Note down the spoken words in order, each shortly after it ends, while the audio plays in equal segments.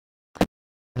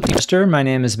Semester. My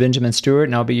name is Benjamin Stewart,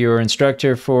 and I'll be your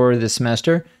instructor for the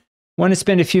semester. I want to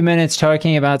spend a few minutes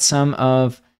talking about some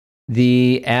of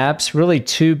the apps, really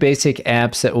two basic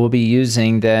apps that we'll be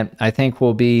using that I think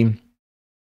will be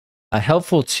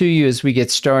helpful to you as we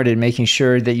get started, making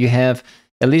sure that you have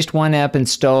at least one app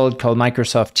installed called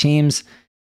Microsoft Teams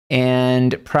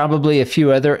and probably a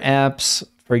few other apps,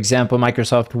 for example,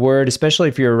 Microsoft Word, especially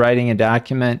if you're writing a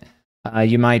document.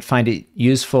 You might find it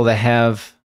useful to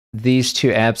have these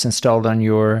two apps installed on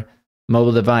your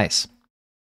mobile device.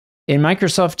 In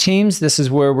Microsoft Teams, this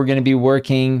is where we're going to be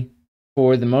working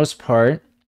for the most part.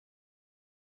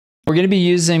 We're going to be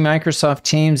using Microsoft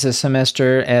Teams this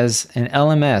semester as an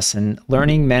LMS, an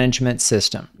learning management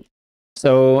system.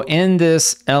 So in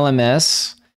this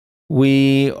LMS,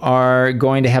 we are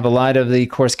going to have a lot of the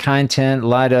course content, a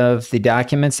lot of the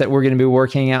documents that we're going to be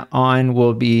working on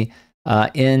will be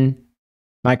in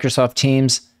Microsoft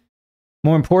Teams.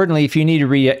 More importantly, if you need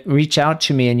to reach out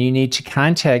to me and you need to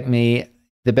contact me,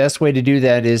 the best way to do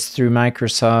that is through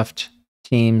Microsoft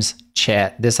Teams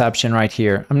chat, this option right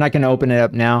here. I'm not going to open it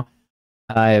up now,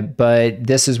 but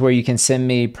this is where you can send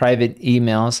me private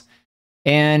emails.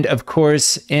 And of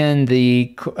course, in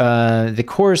the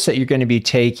course that you're going to be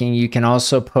taking, you can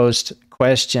also post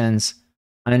questions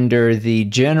under the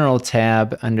General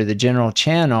tab, under the General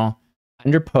channel,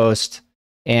 under Post.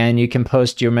 And you can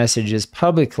post your messages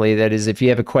publicly. That is, if you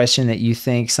have a question that you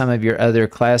think some of your other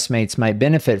classmates might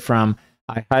benefit from,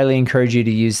 I highly encourage you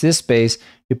to use this space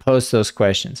to post those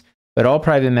questions. But all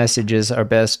private messages are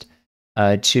best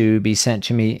to be sent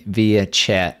to me via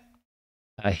chat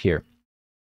here.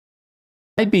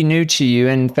 It might be new to you.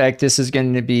 In fact, this is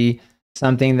going to be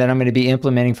something that I'm going to be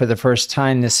implementing for the first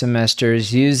time this semester,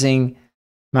 is using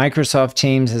Microsoft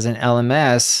Teams as an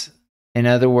LMS. In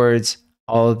other words,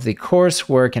 all of the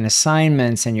coursework and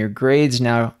assignments and your grades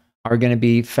now are going to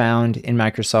be found in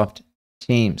Microsoft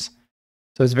Teams.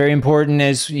 So it's very important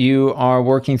as you are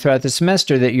working throughout the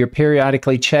semester that you're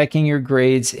periodically checking your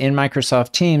grades in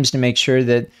Microsoft Teams to make sure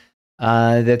that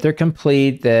that they're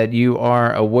complete, that you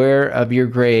are aware of your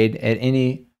grade at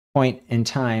any point in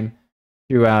time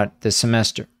throughout the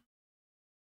semester.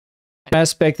 An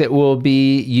aspect that we'll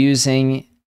be using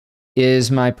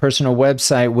is my personal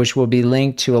website, which will be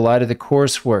linked to a lot of the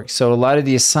coursework. So a lot of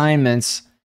the assignments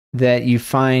that you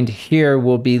find here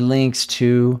will be links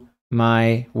to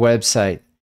my website.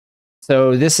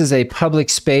 So this is a public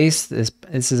space. This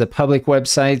is a public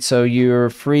website, so you're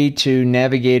free to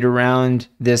navigate around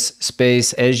this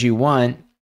space as you want.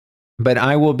 But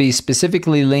I will be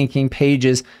specifically linking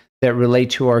pages that relate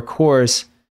to our course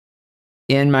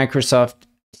in Microsoft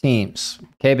Teams.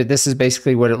 Okay, but this is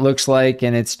basically what it looks like,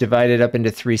 and it's divided up into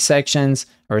three sections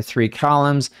or three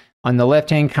columns. On the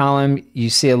left-hand column, you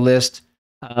see a list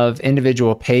of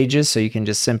individual pages, so you can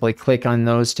just simply click on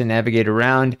those to navigate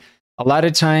around. A lot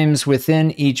of times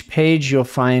within each page, you'll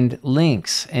find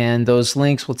links, and those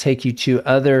links will take you to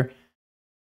other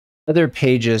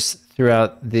pages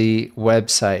throughout the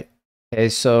website. Okay,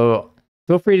 so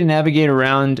feel free to navigate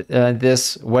around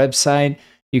this website.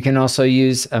 You can also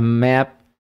use a map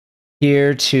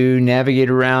here to navigate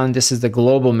around. This is the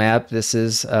global map. This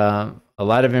is a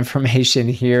lot of information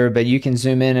here, but you can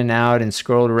zoom in and out and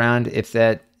scroll around if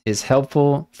that is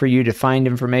helpful for you to find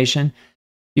information.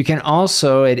 You can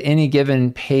also, at any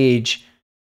given page,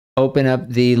 open up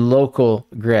the local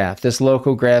graph. This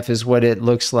local graph is what it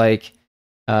looks like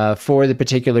for the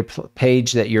particular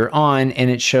page that you're on,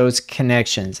 and it shows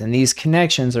connections. And these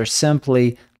connections are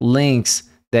simply links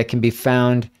that can be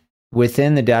found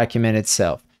within the document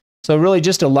itself. So really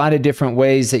just a lot of different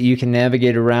ways that you can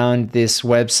navigate around this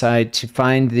website to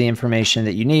find the information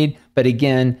that you need. But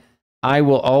again, I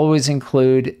will always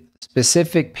include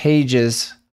specific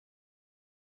pages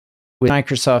with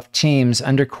Microsoft Teams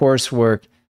under coursework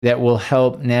that will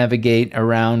help navigate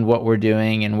around what we're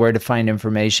doing and where to find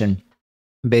information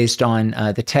based on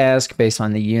the task, based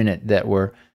on the unit that we're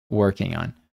working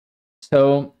on.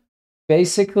 So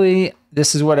basically,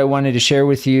 this is what I wanted to share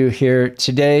with you here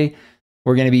today.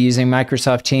 We're going to be using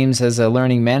Microsoft Teams as a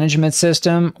learning management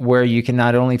system where you can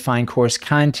not only find course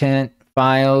content,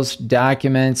 files,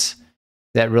 documents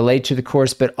that relate to the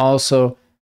course, but also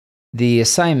the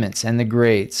assignments and the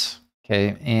grades.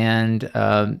 Okay,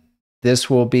 and this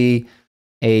will be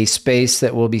a space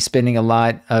that we'll be spending a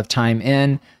lot of time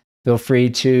in. Feel free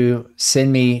to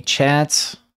send me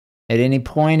chats at any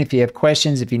point. If you have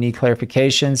questions, if you need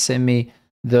clarification, send me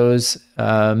those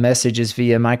messages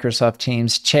via Microsoft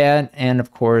Teams chat. And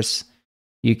of course,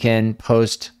 you can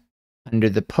post under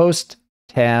the Post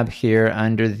tab here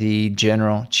under the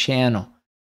General channel.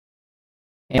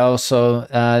 and also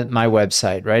my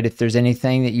website, right? If there's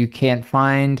anything that you can't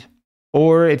find,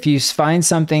 or if you find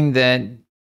something that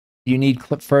you need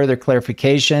further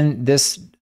clarification, this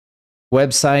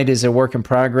website is a work in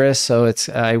progress, so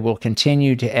I will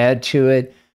continue to add to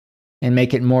it and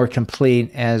make it more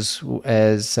complete as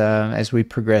we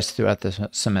progress throughout the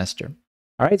semester.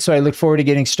 All right, so I look forward to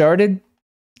getting started,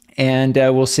 and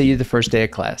we'll see you the first day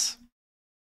of class.